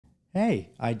Hey,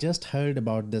 I just heard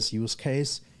about this use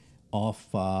case of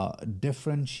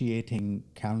differentiating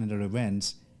calendar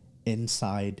events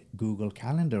inside Google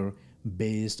Calendar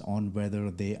based on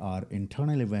whether they are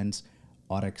internal events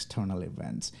or external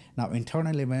events. Now,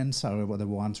 internal events are the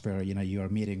ones where you are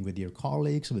meeting with your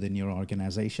colleagues within your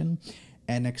organization,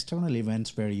 and external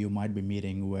events where you might be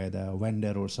meeting with a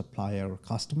vendor or supplier or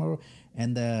customer.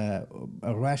 And the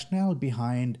rationale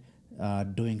behind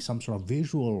doing some sort of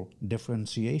visual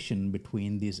differentiation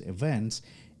between these events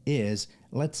is,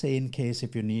 let's say, in case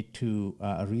if you need to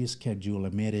reschedule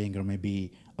a meeting or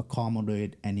maybe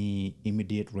accommodate any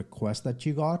immediate request that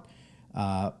you got,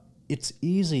 it's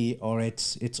easy, or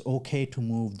it's okay to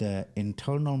move the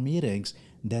internal meetings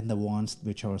than the ones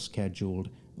which are scheduled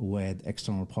with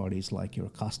external parties like your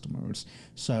customers.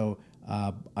 So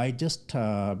I just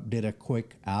did a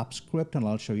quick app script, and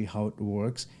I'll show you how it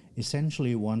works.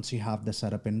 Essentially, once you have the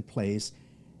setup in place,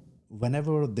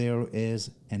 whenever there is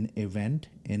an event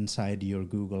inside your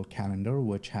Google Calendar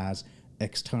which has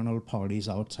external parties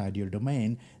outside your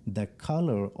domain, the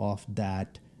color of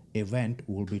that event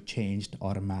will be changed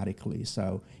automatically.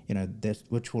 So, this,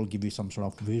 which will give you some sort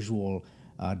of visual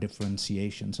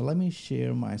differentiation. So let me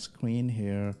share my screen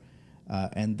here.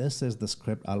 And this is the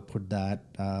script. I'll put that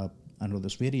under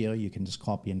this video. You can just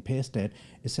copy and paste it.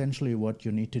 Essentially, what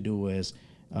you need to do is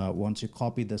once you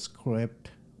copy the script,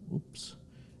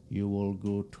 you will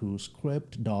go to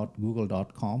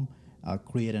script.google.com,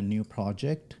 create a new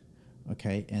project,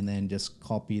 okay, and then just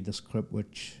copy the script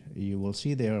which you will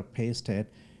see there, paste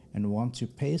it. And once you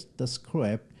paste the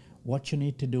script, what you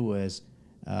need to do is,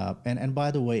 and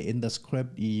by the way, in the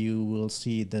script, you will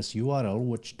see this URL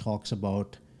which talks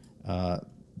about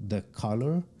the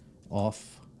color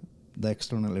of the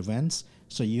external events.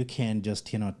 So you can just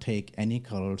take any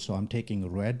color. So I'm taking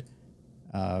red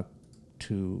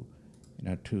to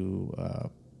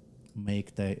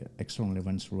make the external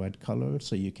events red color.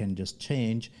 So you can just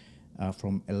change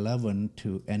from 11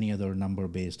 to any other number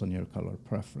based on your color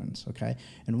preference. Okay,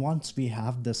 and once we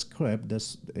have the script,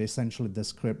 essentially the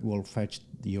script will fetch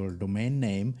your domain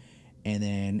name, and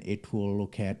then it will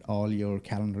look at all your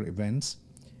calendar events,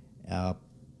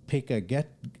 pick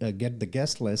get the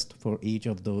guest list for each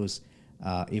of those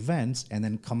events, and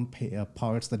then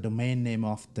parse the domain name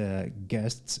of the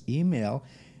guest's email,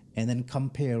 and then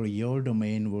compare your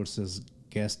domain versus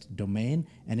guest domain.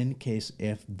 And in case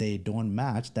if they don't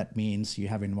match, that means you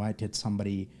have invited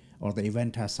somebody, or the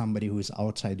event has somebody who is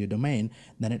outside your domain,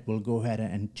 then it will go ahead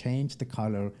and change the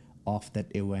color of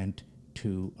that event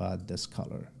to this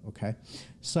color. Okay,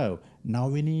 so now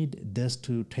we need this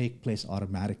to take place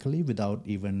automatically without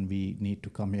even we need to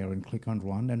come here and click on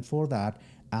run. And for that,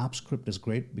 app script is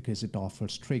great because it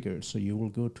offers triggers. So you will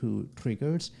go to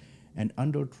triggers, and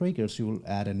under triggers you will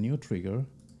add a new trigger,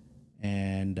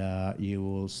 and you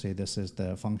will say this is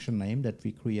the function name that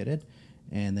we created.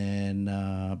 And then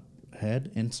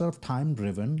head, instead of time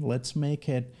driven, let's make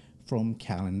it from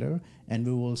calendar, and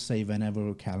we will say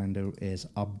whenever calendar is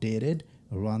updated,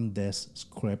 run this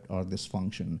script or this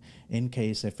function. In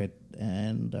case if it,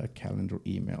 and calendar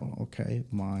email, okay,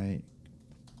 my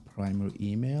primary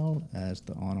email as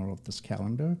the owner of this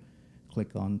calendar,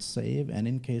 click on save. And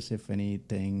in case if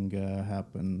anything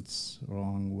happens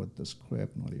wrong with the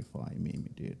script, notify me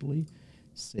immediately,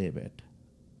 save it.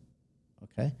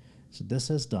 Okay, so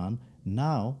this is done.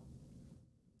 Now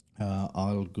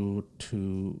I'll go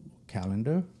to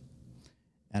calendar,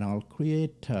 and I'll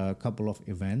create a couple of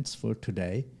events for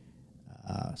today.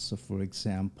 So for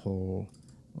example,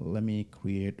 let me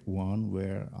create one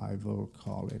where I will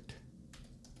call it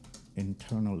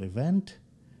internal event.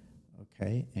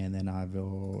 Okay, and then I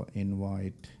will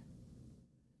invite,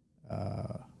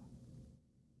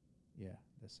 yeah,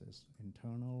 this is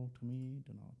internal to me,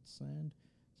 do not send.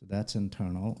 So that's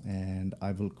internal, and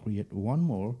I will create one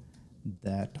more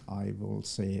that I will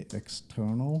say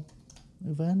external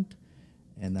event,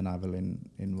 and then I will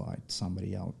invite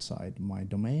somebody outside my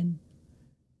domain,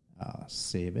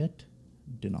 save it,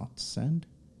 do not send,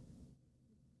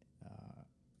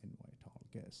 invite all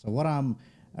guests. So what I'm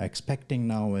expecting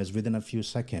now is within a few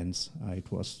seconds,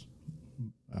 it was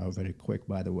very quick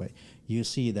by the way, you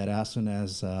see that as soon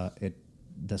as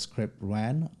the script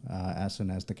ran, as soon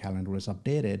as the calendar is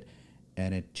updated,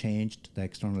 and it changed the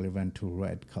external event to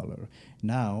red color.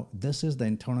 Now this is the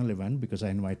internal event because I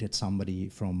invited somebody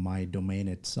from my domain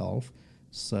itself.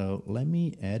 So let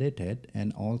me edit it,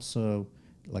 and also,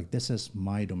 like, this is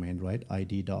my domain, right?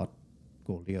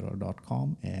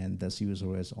 id.goldyarora.com, and this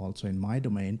user is also in my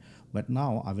domain. But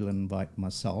now I will invite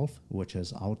myself, which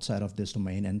is outside of this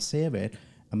domain, and save it.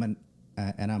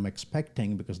 and I'm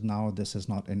expecting, because now this is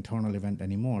not internal event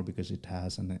anymore because it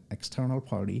has an external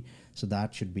party, so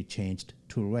that should be changed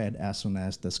to red as soon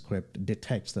as the script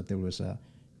detects that there was a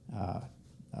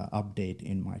update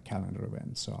in my calendar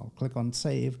event. So I'll click on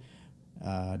save,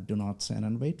 do not send,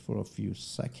 and wait for a few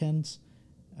seconds,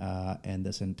 and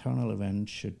this internal event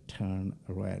should turn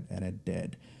red, and it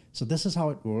did. So this is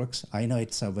how it works. I know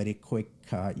it's a very quick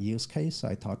use case, so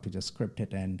I thought to just script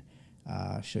it and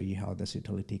show you how this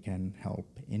utility can help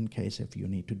in case if you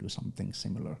need to do something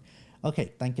similar.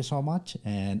 Okay, thank you so much.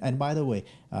 And by the way,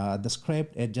 the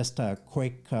script is just a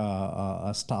quick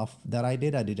stuff that I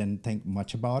did. I didn't think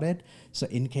much about it. So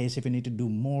in case if you need to do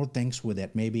more things with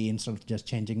it, maybe instead of just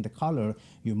changing the color,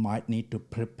 you might need to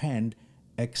prepend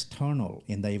external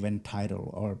in the event title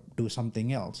or do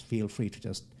something else. Feel free to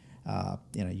just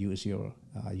use your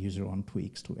own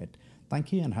tweaks to it.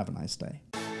 Thank you and have a nice day.